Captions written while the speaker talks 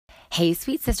Hey,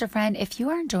 sweet sister friend, if you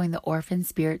are enjoying the Orphan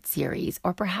Spirit series,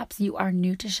 or perhaps you are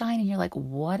new to Shine and you're like,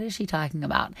 what is she talking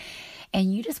about?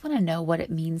 And you just want to know what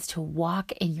it means to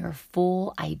walk in your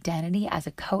full identity as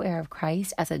a co-heir of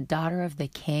Christ, as a daughter of the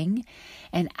King,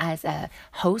 and as a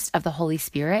host of the Holy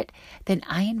Spirit, then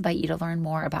I invite you to learn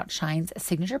more about Shine's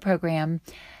signature program,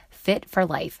 Fit for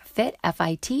Life. Fit,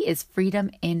 F-I-T, is freedom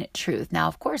in truth. Now,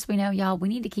 of course, we know, y'all, we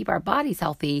need to keep our bodies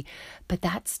healthy, but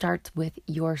that starts with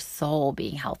your soul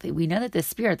being healthy. We know that the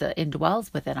spirit that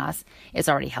indwells within us is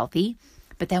already healthy,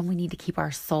 but then we need to keep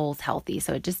our souls healthy.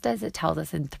 So it just as it tells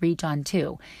us in 3 John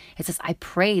 2, it says, I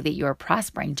pray that you are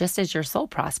prospering just as your soul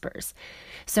prospers.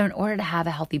 So in order to have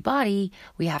a healthy body,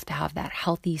 we have to have that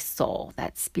healthy soul,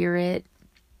 that spirit,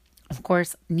 of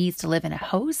course, needs to live in a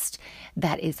host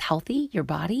that is healthy, your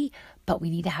body, but we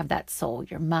need to have that soul,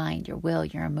 your mind, your will,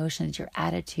 your emotions, your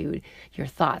attitude, your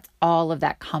thoughts. All of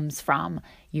that comes from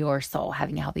your soul,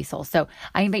 having a healthy soul. So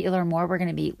I invite you to learn more. We're going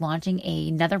to be launching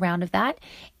another round of that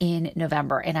in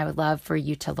November. And I would love for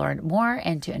you to learn more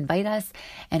and to invite us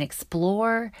and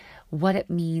explore what it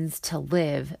means to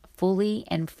live fully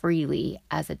and freely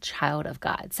as a child of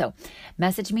God. So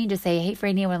message me to say, hey,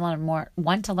 Franny, I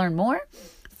want to learn more.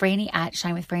 Franny at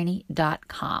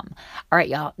shinewithfranny.com. All right,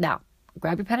 y'all. Now,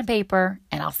 grab your pen and paper,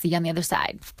 and I'll see you on the other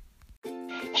side.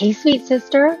 Hey, sweet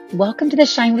sister. Welcome to the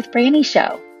Shine with Franny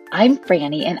show. I'm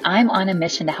Franny, and I'm on a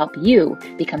mission to help you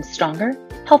become stronger,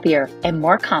 healthier, and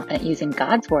more confident using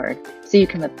God's word so you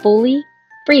can live fully,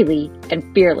 freely,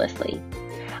 and fearlessly.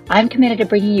 I'm committed to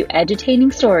bringing you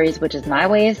edutaining stories, which is my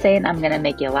way of saying I'm going to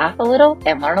make you laugh a little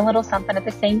and learn a little something at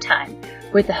the same time,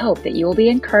 with the hope that you will be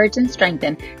encouraged and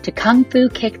strengthened to kung fu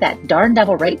kick that darn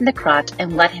devil right in the crotch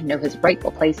and let him know his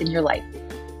rightful place in your life.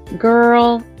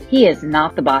 Girl, he is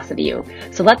not the boss of you,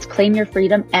 so let's claim your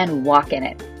freedom and walk in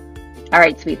it. All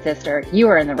right, sweet sister, you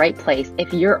are in the right place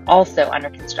if you're also under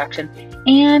construction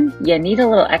and you need a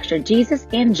little extra Jesus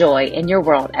and joy in your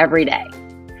world every day.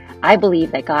 I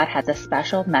believe that God has a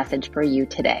special message for you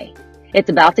today.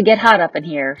 It's about to get hot up in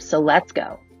here, so let's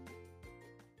go.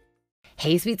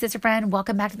 Hey, sweet sister friend,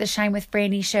 welcome back to the Shine with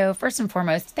Franny show. First and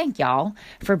foremost, thank y'all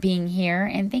for being here,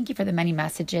 and thank you for the many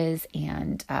messages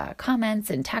and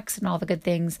comments and texts and all the good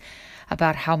things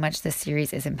about how much this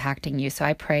series is impacting you. So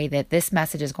I pray that this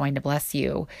message is going to bless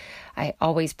you. I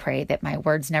always pray that my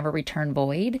words never return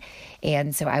void,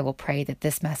 and so I will pray that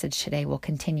this message today will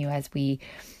continue as we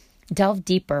delve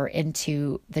deeper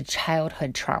into the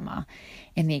childhood trauma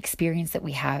and the experience that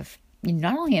we have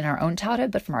not only in our own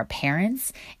childhood, but from our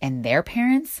parents and their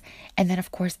parents, and then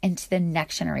of course into the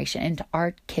next generation, into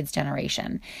our kids'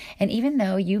 generation. And even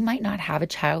though you might not have a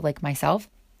child like myself,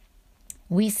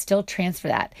 we still transfer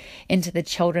that into the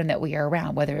children that we are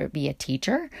around, whether it be a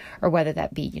teacher or whether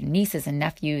that be nieces and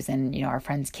nephews and our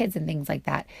friends' kids and things like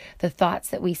that. The thoughts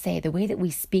that we say, the way that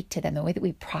we speak to them, the way that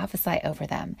we prophesy over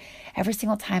them. Every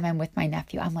single time I'm with my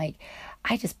nephew, I'm like,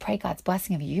 I just pray God's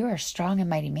blessing of you. You are a strong and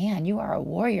mighty man. You are a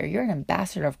warrior. You're an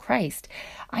ambassador of Christ.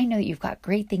 I know that you've got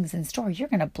great things in store. You're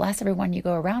going to bless everyone you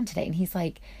go around today. And he's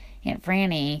like, Aunt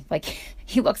Franny,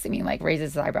 he looks at me and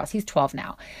raises his eyebrows. He's 12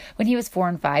 now. When he was 4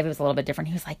 and 5, it was a little bit different.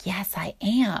 He was like, yes, I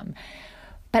am.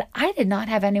 But I did not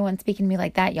have anyone speaking to me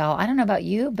like that, y'all. I don't know about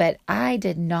you, but I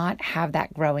did not have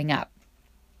that growing up.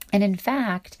 And in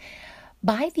fact,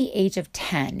 by the age of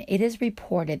 10, it is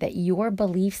reported that your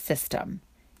belief system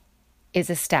is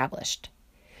established.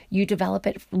 You develop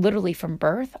it literally from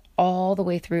birth all the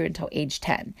way through until age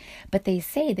 10. But they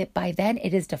say that by then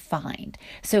it is defined.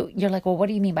 So you're like, well, what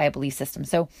do you mean by a belief system?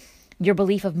 So your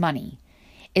belief of money.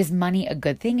 Is money a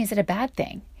good thing? Is it a bad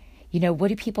thing? What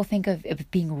do people think of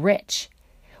being rich?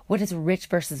 What does rich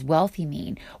versus wealthy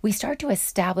mean? We start to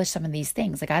establish some of these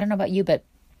things. I don't know about you, but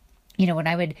when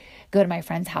I would go to my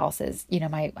friends' houses,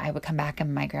 I would come back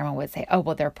and my grandma would say, oh,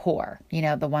 well, they're poor.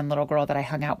 The one little girl that I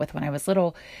hung out with when I was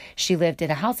little, she lived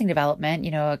in a housing development,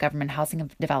 a government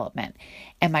housing development.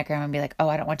 And my grandma would be like, oh,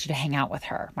 I don't want you to hang out with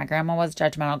her. My grandma was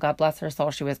judgmental. God bless her soul.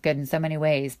 She was good in so many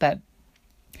ways. But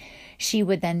she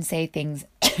would then say things,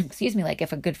 excuse me, like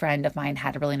if a good friend of mine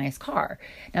had a really nice car.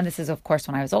 Now, this is, of course,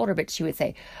 when I was older, but she would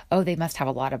say, oh, they must have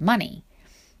a lot of money.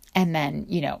 And then,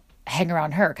 hang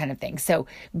around her kind of thing. So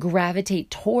gravitate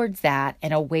towards that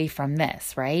and away from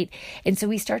this, right? And so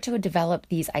we start to develop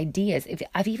these ideas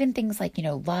of even things like,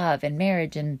 love and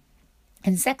marriage and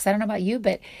sex. I don't know about you,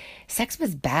 but sex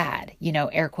was bad,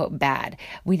 air quote bad.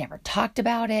 We never talked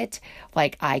about it.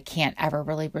 I can't ever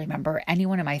really remember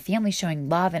anyone in my family showing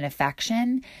love and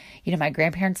affection. My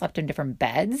grandparents slept in different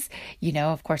beds,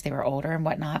 of course they were older and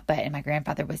whatnot, and my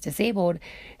grandfather was disabled.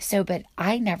 But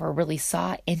I never really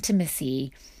saw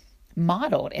intimacy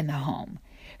modeled in the home.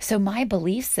 So my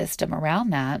belief system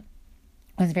around that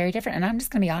was very different. And I'm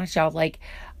just going to be honest, y'all. Like,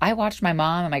 I watched my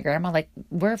mom and my grandma, like,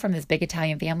 we're from this big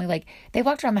Italian family. Like, they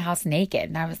walked around the house naked.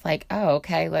 And I was like, oh,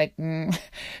 okay. Like,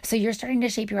 So you're starting to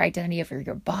shape your identity of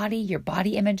your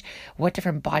body image, what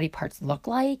different body parts look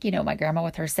like. You know, my grandma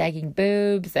with her sagging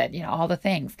boobs and, you know, all the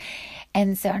things.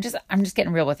 And so I'm just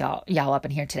getting real with y'all up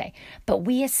in here today. But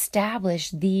we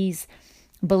established these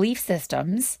belief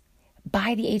systems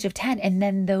by the age of 10. And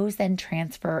then those then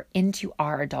transfer into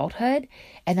our adulthood.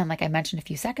 And then, like I mentioned a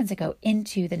few seconds ago,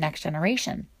 into the next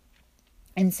generation.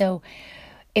 And so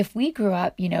if we grew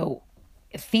up, you know,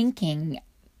 thinking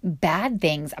bad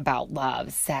things about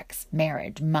love, sex,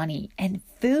 marriage, money, and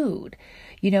food,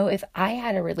 you know, if I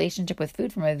had a relationship with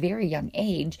food from a very young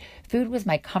age, food was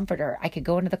my comforter. I could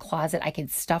go into the closet, I could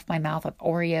stuff my mouth with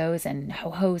Oreos and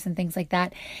Ho-Hos and things like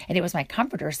that. And it was my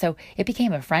comforter. So it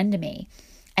became a friend to me.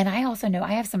 And I also know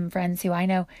I have some friends who I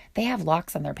know they have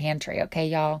locks on their pantry. Okay,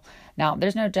 y'all. Now,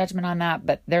 there's no judgment on that,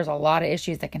 but there's a lot of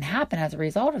issues that can happen as a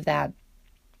result of that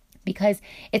because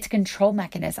it's a control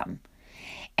mechanism.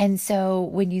 And so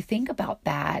when you think about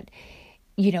that,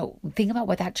 you know, think about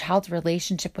what that child's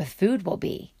relationship with food will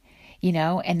be, you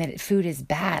know, and that food is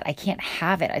bad. I can't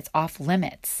have it. It's off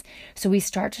limits. So we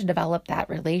start to develop that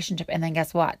relationship. And then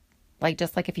guess what? Like,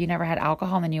 just like if you never had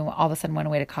alcohol and then you all of a sudden went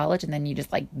away to college and then you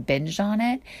just like binged on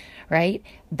it, right?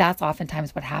 That's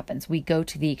oftentimes what happens. We go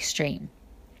to the extreme.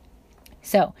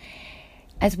 So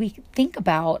as we think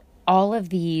about all of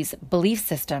these belief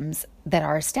systems that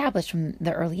are established from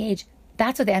the early age,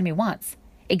 that's what the enemy wants.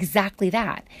 Exactly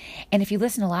that. And if you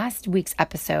listen to last week's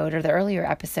episode or the earlier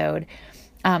episode,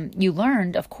 you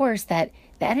learned, of course, that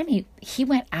the enemy, he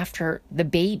went after the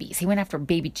babies. He went after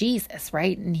baby Jesus,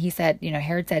 right? And he said, you know,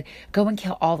 Herod said, go and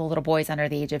kill all the little boys under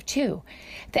the age of 2.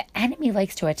 The enemy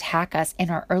likes to attack us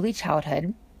in our early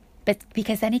childhood, but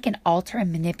because then he can alter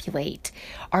and manipulate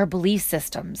our belief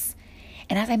systems.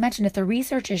 And as I mentioned, if the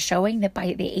research is showing that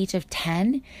by the age of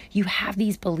 10, you have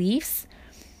these beliefs,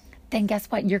 then guess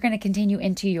what? You're going to continue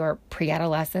into your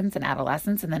pre-adolescence and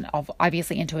adolescence and then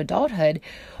obviously into adulthood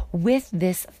with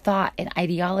this thought and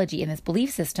ideology and this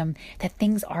belief system that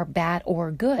things are bad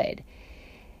or good.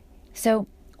 So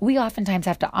we oftentimes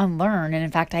have to unlearn. And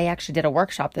in fact, I actually did a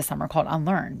workshop this summer called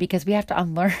Unlearn, because we have to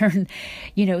unlearn,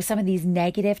 you know, some of these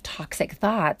negative, toxic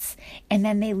thoughts. And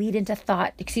then they lead into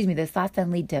those thoughts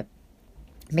then lead to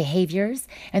behaviors,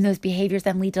 and those behaviors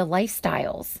then lead to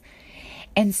lifestyles.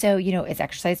 And so, you know, is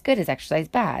exercise good? Is exercise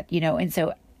bad? You know, and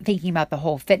so thinking about the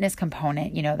whole fitness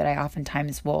component, you know, that I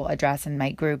oftentimes will address in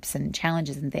my groups and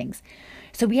challenges and things.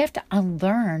 So we have to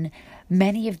unlearn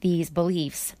many of these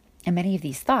beliefs and many of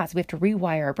these thoughts. We have to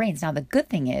rewire our brains. Now, the good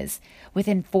thing is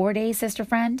within 4 days, sister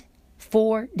friend,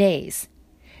 4 days,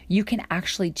 you can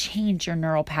actually change your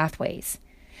neural pathways.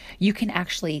 You can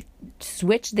actually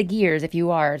switch the gears if you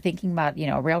are thinking about, you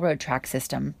know, a railroad track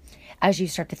system. As you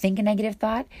start to think a negative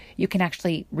thought, you can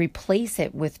actually replace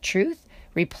it with truth,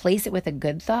 replace it with a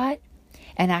good thought,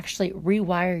 and actually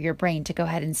rewire your brain to go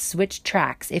ahead and switch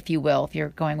tracks, if you will, if you're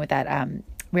going with that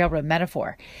railroad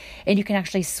metaphor. And you can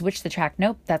actually switch the track.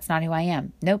 Nope, that's not who I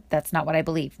am. Nope, that's not what I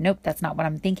believe. Nope, that's not what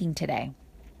I'm thinking today.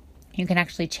 You can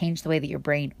actually change the way that your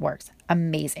brain works.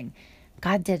 Amazing.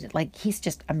 God did it. Like, he's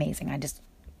just amazing. I just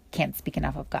can't speak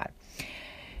enough of God.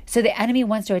 So the enemy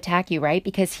wants to attack you, right?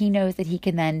 Because he knows that he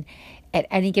can then, at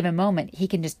any given moment, he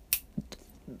can just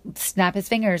snap his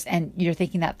fingers and you're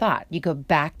thinking that thought. You go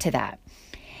back to that.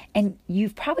 And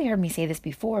you've probably heard me say this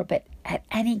before, but at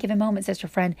any given moment, sister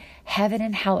friend, heaven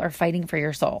and hell are fighting for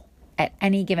your soul at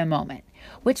any given moment.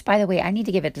 Which, by the way, I need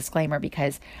to give a disclaimer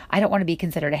because I don't want to be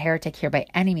considered a heretic here by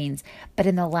any means. But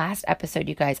in the last episode,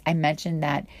 you guys, I mentioned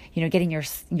that, you know, getting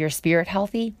your spirit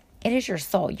healthy, it is your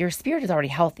soul. Your spirit is already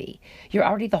healthy. You're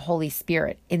already the Holy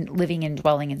Spirit living and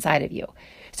dwelling inside of you.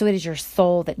 So it is your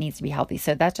soul that needs to be healthy.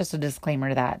 So that's just a disclaimer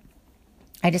to that.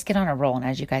 I just get on a roll. And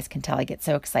as you guys can tell, I get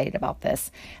so excited about this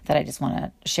that I just want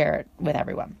to share it with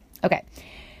everyone. Okay.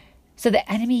 So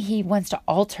the enemy, he wants to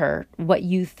alter what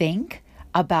you think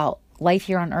about life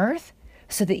here on earth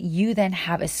so that you then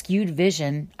have a skewed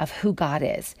vision of who God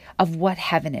is, of what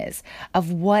heaven is,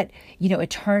 of what, you know,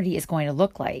 eternity is going to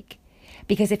look like.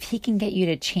 Because if he can get you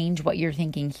to change what you're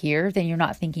thinking here, then you're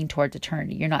not thinking towards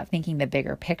eternity. You're not thinking the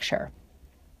bigger picture.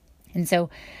 And so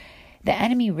the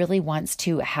enemy really wants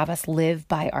to have us live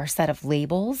by our set of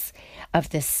labels of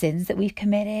the sins that we've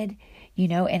committed, you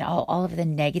know, and all of the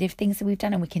negative things that we've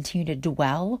done. And we continue to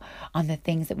dwell on the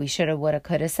things that we should have, would have,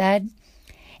 could have said.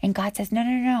 And God says,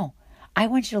 no. I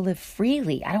want you to live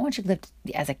freely. I don't want you to live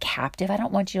as a captive. I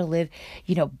don't want you to live,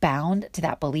 you know, bound to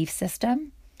that belief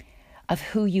system of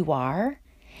who you are.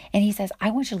 And he says,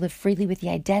 I want you to live freely with the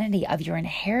identity of your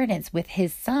inheritance with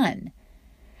his son.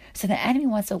 So the enemy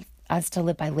wants us to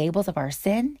live by labels of our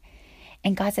sin.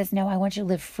 And God says, no, I want you to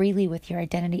live freely with your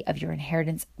identity of your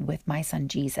inheritance with my son,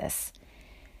 Jesus.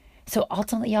 So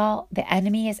ultimately, y'all, the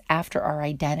enemy is after our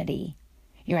identity.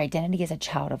 Your identity as a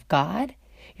child of God,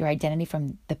 your identity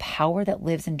from the power that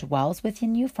lives and dwells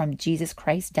within you from Jesus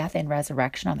Christ's death and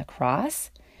resurrection on the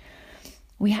cross.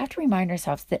 We have to remind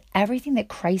ourselves that everything that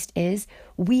Christ is,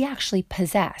 we actually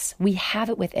possess. We have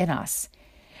it within us.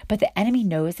 But the enemy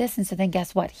knows this, and so then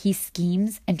guess what? He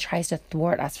schemes and tries to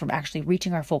thwart us from actually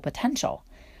reaching our full potential.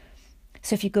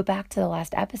 So if you go back to the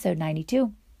last episode,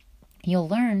 92, you'll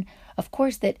learn, of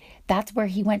course, that that's where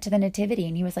he went to the nativity.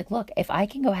 And he was like, look, if I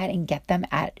can go ahead and get them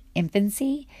at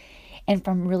infancy and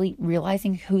from really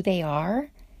realizing who they are,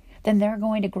 then they're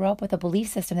going to grow up with a belief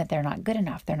system that they're not good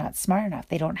enough. They're not smart enough.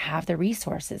 They don't have the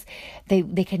resources. They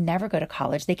can never go to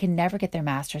college. They can never get their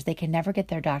master's. They can never get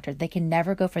their doctorate. They can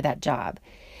never go for that job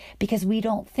because we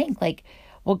don't think like,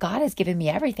 well, God has given me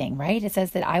everything, right? It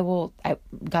says that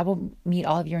God will meet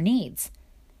all of your needs.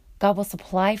 God will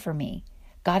supply for me.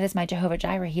 God is my Jehovah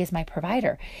Jireh. He is my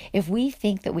provider. If we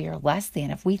think that we are less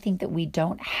than, if we think that we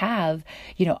don't have,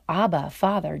 Abba,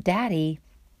 Father, Daddy,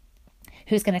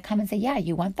 who's going to come and say, yeah,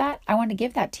 you want that? I want to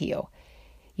give that to you.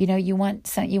 You want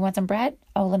some bread?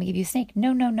 Oh, let me give you a snake.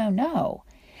 No.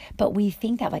 But we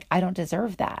think that like, I don't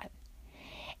deserve that.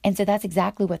 And so that's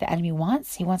exactly what the enemy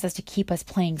wants. He wants us to keep us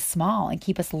playing small and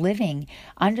keep us living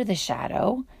under the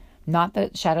shadow, not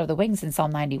the shadow of the wings in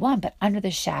Psalm 91, but under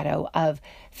the shadow of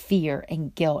fear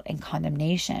and guilt and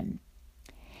condemnation.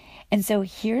 And so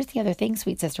here's the other thing,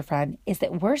 sweet sister friend, is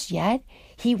that worse yet,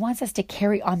 he wants us to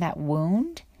carry on that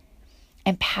wound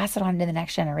and pass it on to the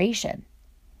next generation.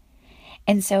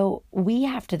 And so we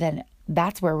have to then,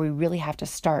 that's where we really have to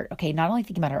start. Okay, not only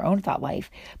thinking about our own thought life,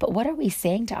 but what are we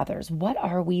saying to others? What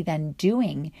are we then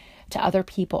doing to other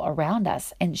people around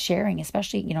us and sharing,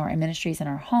 especially, our ministries in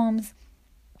our homes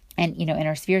and, in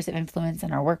our spheres of influence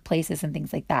and our workplaces and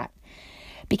things like that,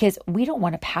 because we don't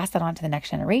want to pass that on to the next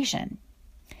generation.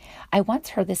 I once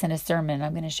heard this in a sermon.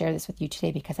 I'm going to share this with you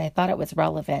today because I thought it was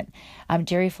relevant.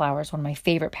 Jerry Flowers, one of my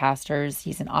favorite pastors.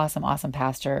 He's an awesome, awesome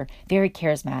pastor, very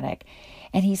charismatic.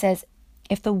 And he says,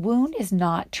 if the wound is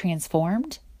not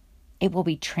transformed, it will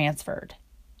be transferred.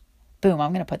 Boom,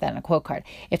 I'm going to put that in a quote card.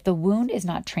 If the wound is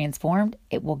not transformed,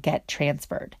 it will get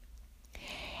transferred.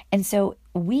 And so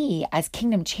we, as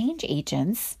kingdom change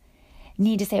agents,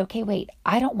 need to say, okay, wait,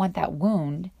 I don't want that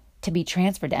wound to be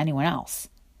transferred to anyone else.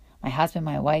 My husband,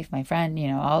 my wife, my friend,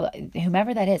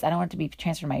 whomever that is. I don't want it to be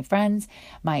transferred to my friends,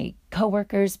 my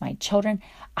coworkers, my children.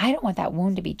 I don't want that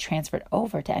wound to be transferred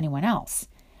over to anyone else.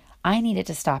 I need it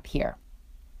to stop here.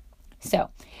 So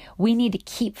we need to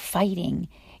keep fighting.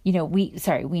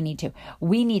 We need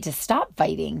to stop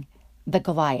fighting the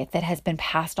Goliath that has been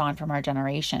passed on from our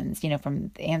generations,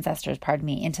 from ancestors,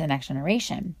 into the next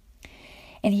generation.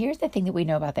 And here's the thing that we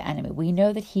know about the enemy. We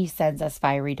know that he sends us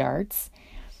fiery darts.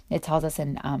 It tells us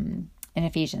in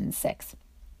Ephesians 6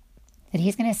 that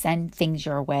he's going to send things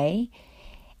your way.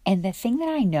 And the thing that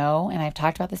I know, and I've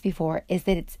talked about this before, is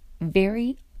that it's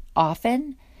very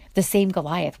often the same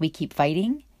Goliath we keep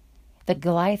fighting. The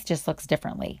Goliath just looks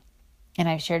differently. And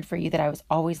I've shared for you that I was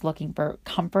always looking for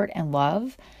comfort and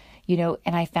love,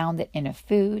 and I found that in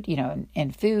food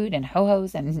and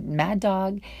Ho-Ho's and Mad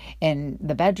Dog and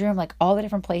the bedroom, like all the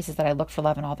different places that I looked for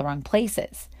love in all the wrong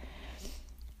places.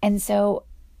 And so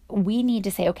we need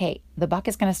to say, okay, the buck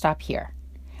is going to stop here.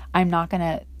 I'm not going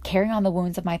to carry on the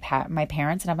wounds of my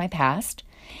parents and of my past,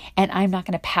 and I'm not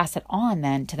going to pass it on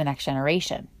then to the next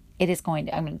generation.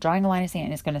 I'm drawing a line of sand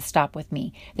and it's going to stop with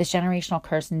me. This generational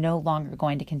curse no longer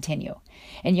going to continue.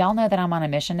 And y'all know that I'm on a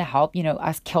mission to help,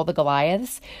 us kill the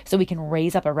Goliaths so we can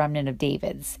raise up a remnant of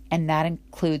Davids. And that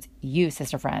includes you,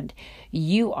 sister friend.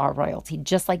 You are royalty.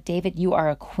 Just like David, you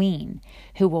are a queen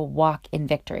who will walk in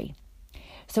victory.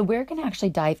 So we're going to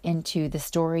actually dive into the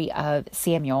story of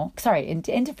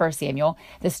into 1 Samuel,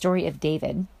 the story of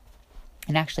David.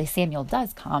 And actually, Samuel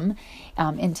does come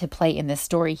into play in this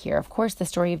story here. Of course, the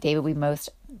story of David, we most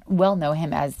well know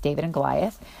him as David and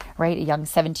Goliath, right? A young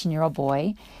 17-year-old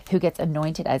boy who gets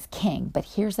anointed as king. But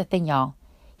here's the thing, y'all.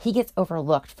 He gets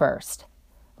overlooked first,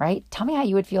 right? Tell me how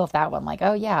you would feel if that one, like,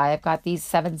 oh yeah, I've got these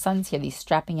 7 sons here, these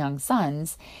strapping young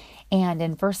sons. And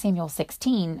in 1 Samuel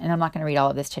 16, and I'm not going to read all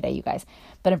of this today, you guys,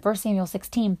 but in 1 Samuel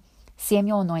 16,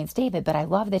 Samuel anoints David, but I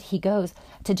love that he goes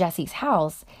to Jesse's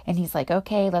house and he's like,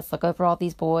 okay, let's look over all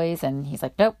these boys. And he's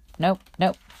like, nope.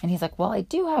 And he's like, well, I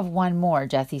do have one more,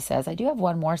 Jesse says. I do have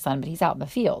one more son, but he's out in the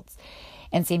fields.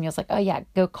 And Samuel's like, oh yeah,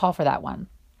 go call for that one.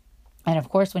 And of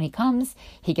course, when he comes,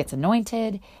 he gets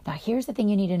anointed. Now, here's the thing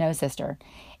you need to know, sister,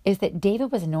 is that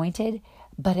David was anointed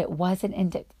but it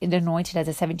wasn't anointed as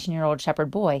a 17-year-old shepherd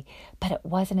boy, but it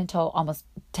wasn't until almost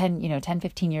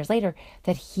 15 years later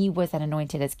that he was then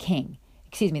anointed as king.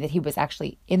 That he was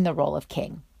actually in the role of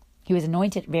king. He was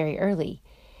anointed very early.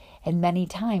 And many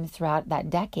times throughout that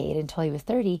decade until he was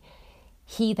 30,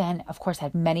 he then, of course,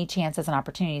 had many chances and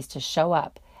opportunities to show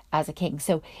up as a king.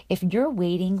 So if you're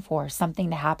waiting for something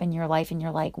to happen in your life and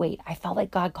you're like, wait, I felt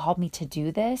like God called me to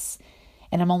do this,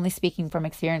 and I'm only speaking from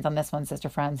experience on this one, sister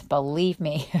friends, believe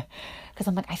me, because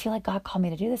I'm like, I feel like God called me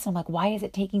to do this. And I'm like, why is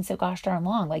it taking so gosh darn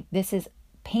long? Like, this is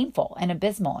painful and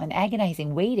abysmal and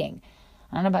agonizing waiting.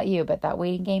 I don't know about you, but that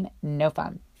waiting game, no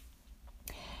fun.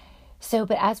 So,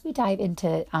 but as we dive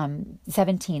into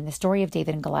 17, the story of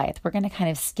David and Goliath, we're going to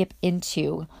kind of skip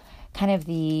into kind of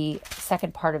the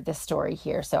second part of this story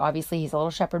here. So obviously he's a little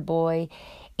shepherd boy,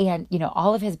 and,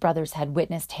 all of his brothers had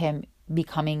witnessed him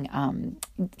becoming,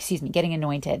 getting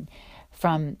anointed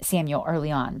from Samuel early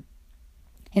on.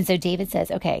 And so David says,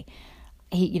 okay,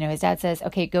 his dad says,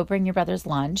 okay, go bring your brother's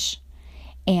lunch.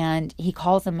 And he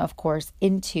calls him, of course, he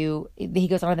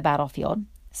goes on the battlefield.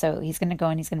 So he's going to go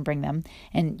and he's going to bring them.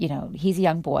 And, he's a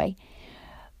young boy.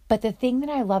 But the thing that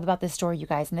I love about this story, you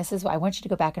guys, and this is why I want you to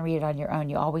go back and read it on your own.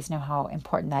 You always know how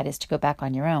important that is to go back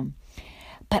on your own.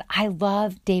 But I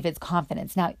love David's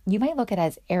confidence. Now, you might look at it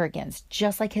as arrogance,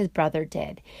 just like his brother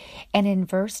did. And in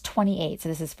verse 28, so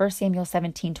this is 1 Samuel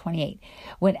 17:28,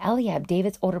 when Eliab,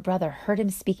 David's older brother, heard him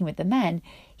speaking with the men,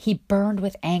 he burned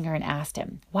with anger and asked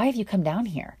him, why have you come down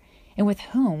here? And with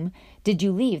whom did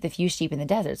you leave the few sheep in the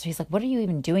desert? So he's like, what are you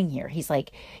even doing here? He's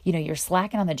like, you're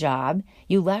slacking on the job.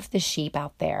 You left the sheep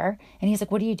out there. And he's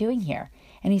like, what are you doing here?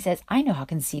 And he says, I know how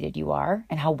conceited you are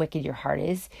and how wicked your heart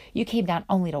is. You came down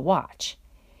only to watch.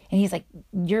 And he's like,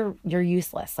 you're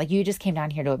useless. Like, you just came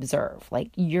down here to observe. Like,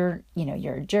 you're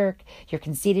a jerk. You're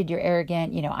conceited. You're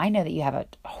arrogant. I know that you have a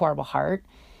horrible heart.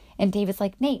 And David's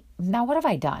like, Nate, now what have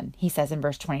I done? He says in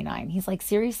verse 29. He's like,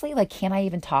 seriously? Like, can't I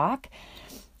even talk?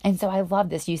 And so I love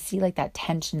this. You see like that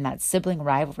tension, that sibling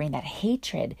rivalry, and that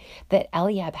hatred that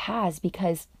Eliab has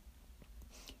because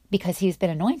he's been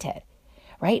anointed,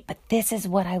 right? But this is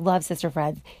what I love, sister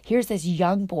friends. Here's this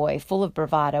young boy full of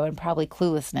bravado and probably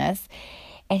cluelessness.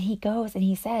 And he goes and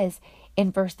he says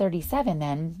in verse 37,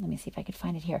 then, let me see if I could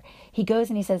find it here. He goes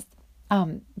and he says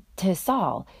to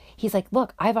Saul, he's like,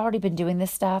 look, I've already been doing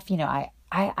this stuff. I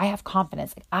have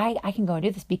confidence. I can go and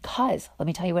do this because, let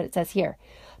me tell you what it says here.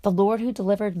 The Lord who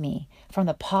delivered me from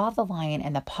the paw of the lion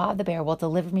and the paw of the bear will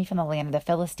deliver me from the land of the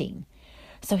Philistine.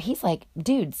 So he's like,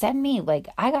 dude, send me. Like,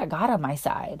 I got God on my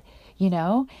side,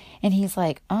 And he's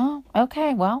like, oh,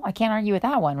 okay, well, I can't argue with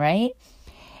that one, right?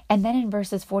 And then in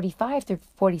verses 45 through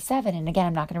 47, and again,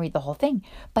 I'm not going to read the whole thing,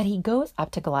 but he goes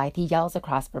up to Goliath. He yells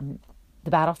across from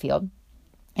the battlefield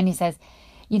and he says,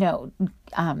 who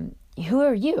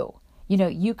are you?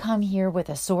 You come here with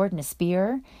a sword and a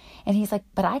spear. And he's like,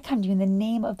 but I come to you in the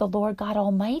name of the Lord God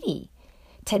Almighty.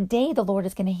 Today, the Lord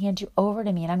is going to hand you over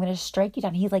to me and I'm going to strike you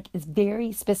down. He's like, is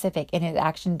very specific in his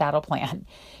action battle plan.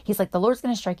 He's like, the Lord's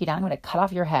going to strike you down. I'm going to cut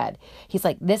off your head. He's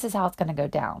like, this is how it's going to go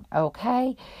down.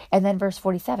 Okay. And then verse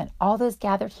 47, all those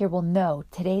gathered here will know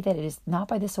today that it is not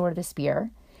by the sword or the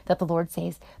spear that the Lord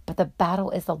saves, but the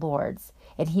battle is the Lord's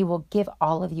and he will give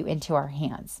all of you into our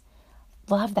hands.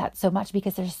 Love that so much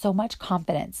because there's so much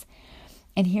confidence.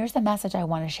 And here's the message I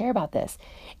want to share about this,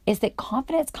 is that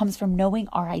confidence comes from knowing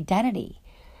our identity.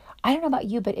 I don't know about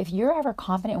you, but if you're ever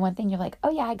confident in one thing, you're like,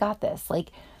 oh yeah, I got this.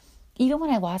 Like, even when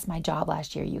I lost my job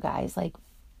last year, you guys, like,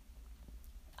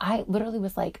 I literally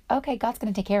was like, okay, God's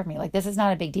going to take care of me. Like, this is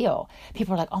not a big deal.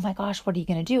 People are like, oh my gosh, what are you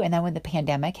going to do? And then when the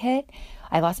pandemic hit,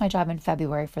 I lost my job in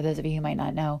February, for those of you who might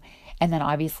not know. And then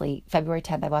obviously February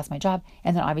 10th, I lost my job.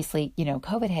 And then obviously,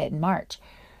 COVID hit in March.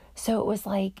 So it was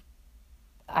like,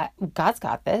 God's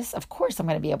got this. Of course I'm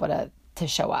going to be able to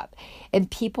show up.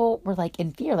 And people were like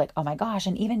in fear, like, oh my gosh.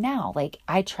 And even now, like,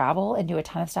 I travel and do a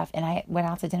ton of stuff. And I went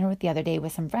out to dinner the other day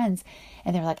with some friends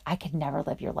and they're like, I could never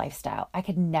live your lifestyle. I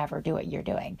could never do what you're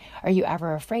doing. Are you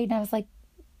ever afraid? And I was like,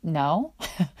 no.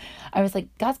 I was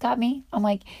like, God's got me. I'm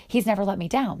like, he's never let me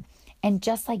down. And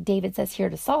just like David says here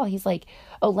to Saul, he's like,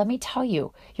 oh, let me tell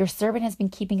you, your servant has been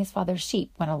keeping his father's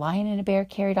sheep. When a lion and a bear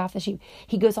carried off the sheep,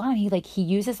 he goes on and he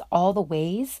uses all the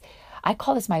ways. I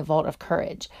call this my vault of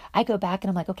courage. I go back and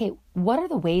I'm like, okay, what are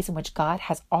the ways in which God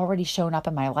has already shown up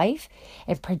in my life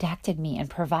and protected me and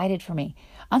provided for me?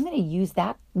 I'm going to use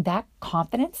that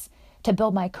confidence to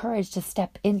build my courage to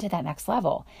step into that next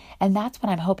level. And that's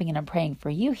what I'm hoping and I'm praying for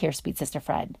you here, sweet sister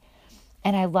friend.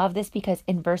 And I love this because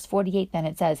in verse 48, then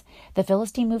it says, the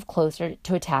Philistine moved closer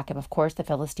to attack him. Of course, the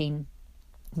Philistine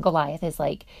Goliath is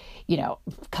like,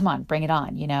 come on, bring it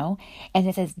on, And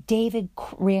it says, David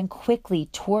ran quickly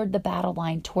toward the battle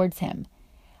line towards him.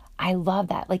 I love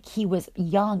that. Like, he was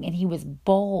young and he was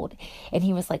bold and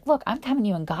he was like, look, I'm coming to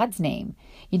you in God's name,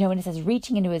 and it says,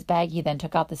 reaching into his bag, he then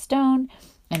took out the stone.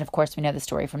 And of course, we know the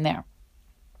story from there.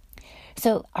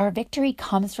 So our victory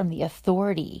comes from the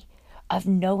authority of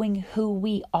knowing who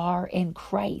we are in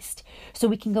Christ. So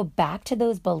we can go back to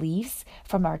those beliefs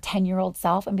from our 10-year-old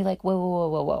self and be like,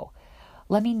 whoa.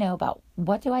 Let me know about,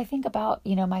 what do I think about,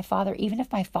 my father? Even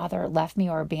if my father left me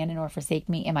or abandoned or forsake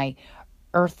me in my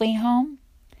earthly home,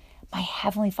 my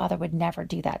heavenly Father would never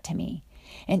do that to me.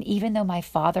 And even though my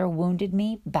father wounded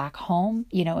me back home,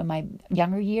 in my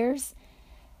younger years,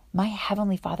 my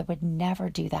heavenly Father would never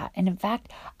do that. And in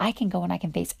fact, I can go and I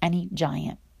can face any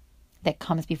giant that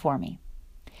comes before me.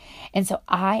 And so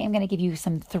I am going to give you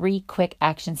some 3 quick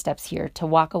action steps here to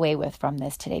walk away with from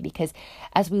this today, because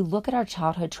as we look at our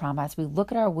childhood trauma, as we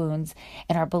look at our wounds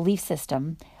and our belief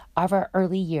system of our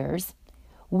early years,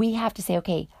 we have to say,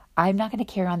 okay, I'm not going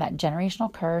to carry on that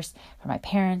generational curse from my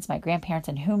parents, my grandparents,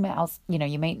 and whom else, you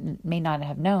may not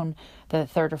have known the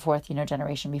 3rd or 4th,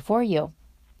 generation before you.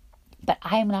 But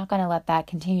I am not going to let that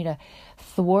continue to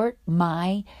thwart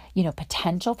my,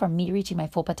 potential for me reaching my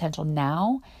full potential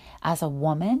now as a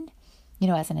woman,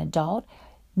 as an adult,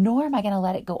 nor am I going to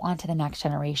let it go on to the next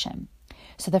generation.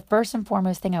 So the first and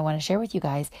foremost thing I want to share with you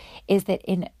guys is that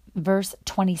in verse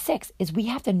 26 is we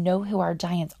have to know who our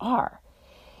giants are.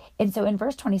 And so in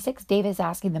verse 26, David is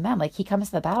asking the men, like, he comes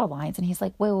to the battle lines and he's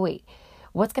like, wait,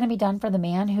 what's going to be done for the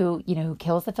man who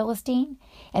kills the Philistine?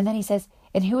 And then he says,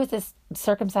 and who is this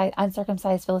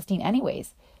uncircumcised Philistine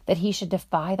anyways, that he should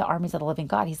defy the armies of the living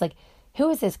God? He's like, who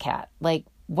is this cat? Like,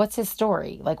 what's his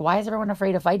story? Like, why is everyone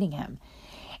afraid of fighting him?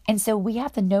 And so we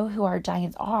have to know who our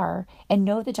giants are and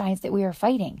know the giants that we are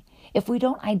fighting. If we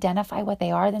don't identify what they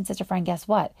are, then sister friend, guess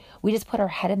what? We just put our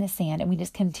head in the sand and we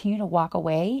just continue to walk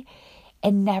away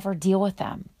and never deal with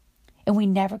them. And we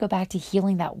never go back to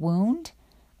healing that wound.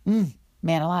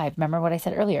 Man alive. Remember what I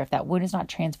said earlier. If that wound is not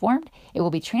transformed, it will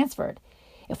be transferred.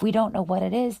 If we don't know what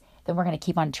it is, then we're going to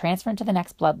keep on transferring to the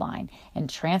next bloodline and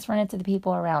transferring it to the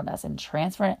people around us and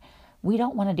transferring it. We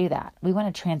don't want to do that. We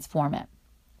want to transform it.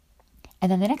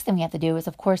 And then the next thing we have to do is,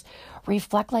 of course,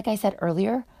 reflect, like I said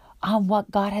earlier, on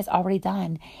what God has already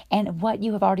done and what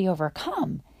you have already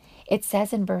overcome. It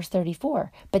says in verse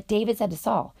 34, but David said to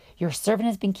Saul, your servant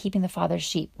has been keeping the father's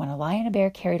sheep. When a lion and a bear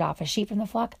carried off a sheep from the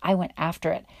flock, I went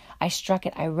after it. I struck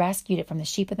it. I rescued it from the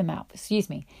sheep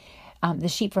the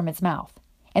sheep from its mouth.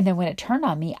 And then when it turned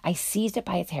on me, I seized it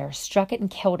by its hair, struck it and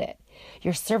killed it.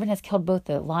 Your servant has killed both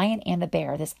the lion and the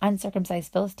bear. This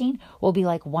uncircumcised Philistine will be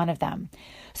like one of them.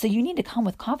 So you need to come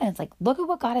with confidence, like, look at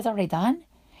what God has already done.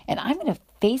 And I'm going to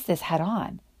face this head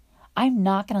on. I'm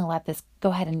not going to let this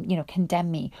go ahead and,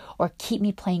 condemn me or keep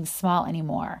me playing small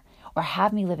anymore or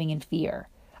have me living in fear.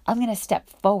 I'm going to step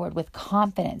forward with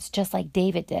confidence, just like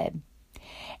David did.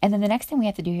 And then the next thing we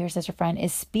have to do here, sister friend,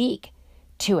 is speak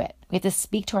to it. We have to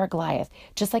speak to our Goliath,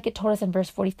 just like it told us in verse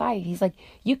 45. He's like,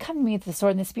 you come to me with the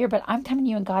sword and the spear, but I'm coming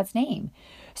to you in God's name.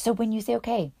 So when you say,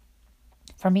 okay,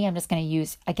 for me, I'm just going to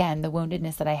use, again, the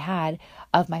woundedness that I had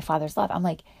of my father's love. I'm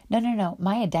like, no.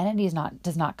 My identity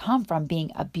does not come from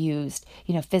being abused,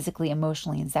 physically,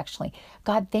 emotionally, and sexually.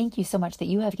 God, thank you so much that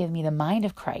you have given me the mind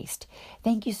of Christ.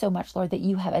 Thank you so much, Lord, that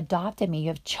you have adopted me. You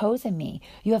have chosen me.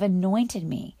 You have anointed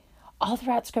me. All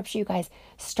throughout Scripture, you guys,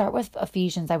 start with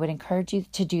Ephesians. I would encourage you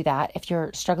to do that if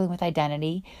you're struggling with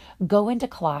identity. Go into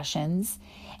Colossians.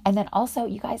 And then also,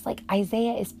 you guys, like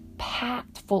Isaiah is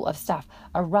packed full of stuff.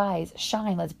 Arise,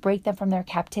 shine, let's break them from their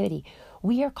captivity.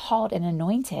 We are called and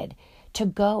anointed to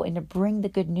go and to bring the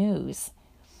good news.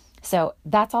 So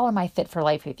that's all in my Fit for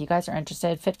Life. If you guys are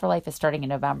interested, Fit for Life is starting in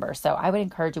November. So I would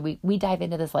encourage you, we dive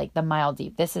into this like the mile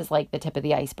deep. This is like the tip of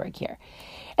the iceberg here.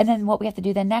 And then what we have to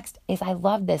do then next is, I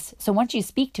love this. So once you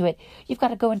speak to it, you've got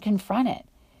to go and confront it.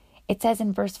 It says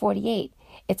in verse 48,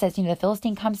 it says, the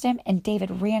Philistine comes to him and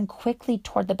David ran quickly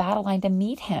toward the battle line to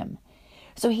meet him.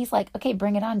 So he's like, okay,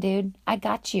 bring it on, dude. I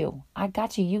got you.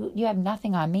 You have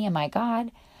nothing on me and my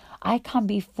God. I come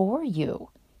before you,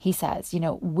 he says,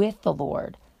 with the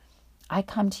Lord. I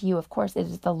come to you. Of course, it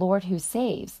is the Lord who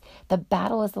saves. The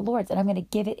battle is the Lord's, and I'm going to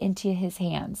give it into his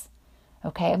hands.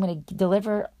 Okay, I'm going to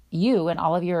deliver you and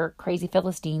all of your crazy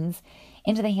Philistines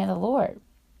into the hand of the Lord.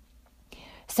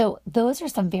 So those are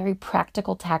some very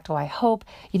practical, tactile, I hope,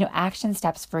 action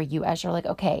steps for you as you're like,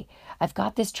 okay, I've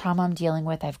got this trauma I'm dealing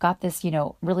with. I've got this,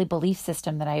 really belief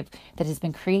system that has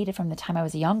been created from the time I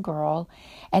was a young girl.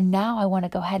 And now I want to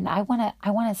go ahead and I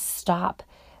want to stop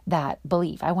that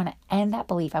belief. I want to end that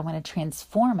belief. I want to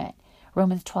transform it.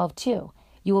 Romans 12:2.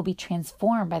 You will be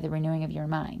transformed by the renewing of your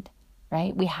mind,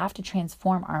 right? We have to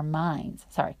transform our minds.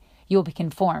 Sorry. You will be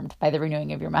conformed by the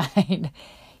renewing of your mind.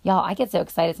 Y'all, I get so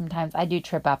excited sometimes. I do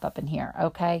trip up in here,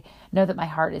 okay? Know that my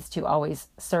heart is to always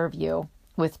serve you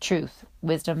with truth,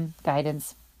 wisdom,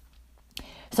 guidance.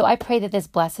 So I pray that this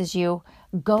blesses you.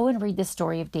 Go and read the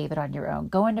story of David on your own.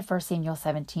 Go into 1 Samuel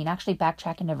 17. Actually,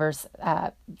 backtrack into verse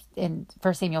in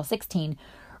 1 Samuel 16.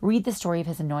 Read the story of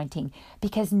his anointing,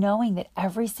 because knowing that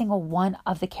every single one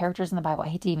of the characters in the Bible, I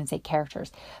hate to even say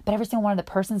characters, but every single one of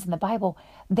the persons in the Bible,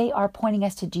 they are pointing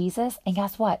us to Jesus. And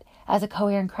guess what? As a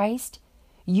co-heir in Christ,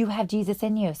 you have Jesus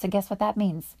in you. So guess what that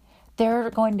means?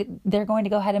 They're going to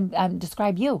go ahead and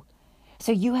describe you.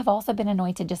 So you have also been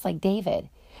anointed just like David.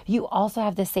 You also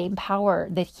have the same power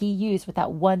that he used with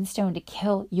that one stone to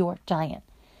kill your giant.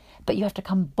 But you have to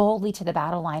come boldly to the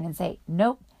battle line and say,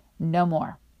 nope, no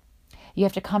more. You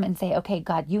have to come and say, okay,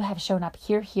 God, you have shown up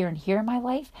here, here, and here in my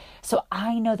life. So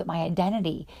I know that my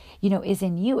identity, is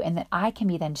in you, and that I can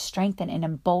be then strengthened and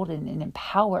emboldened and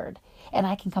empowered, and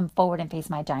I can come forward and face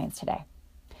my giants today.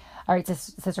 All right,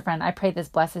 sister friend, I pray this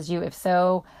blesses you. If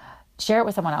so, share it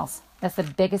with someone else. That's the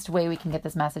biggest way we can get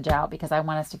this message out, because I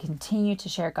want us to continue to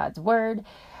share God's word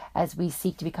as we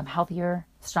seek to become healthier,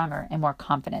 stronger, and more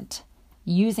confident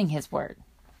using his word.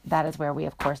 That is where we,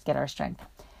 of course, get our strength.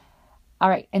 All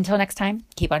right, until next time,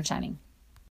 keep on shining.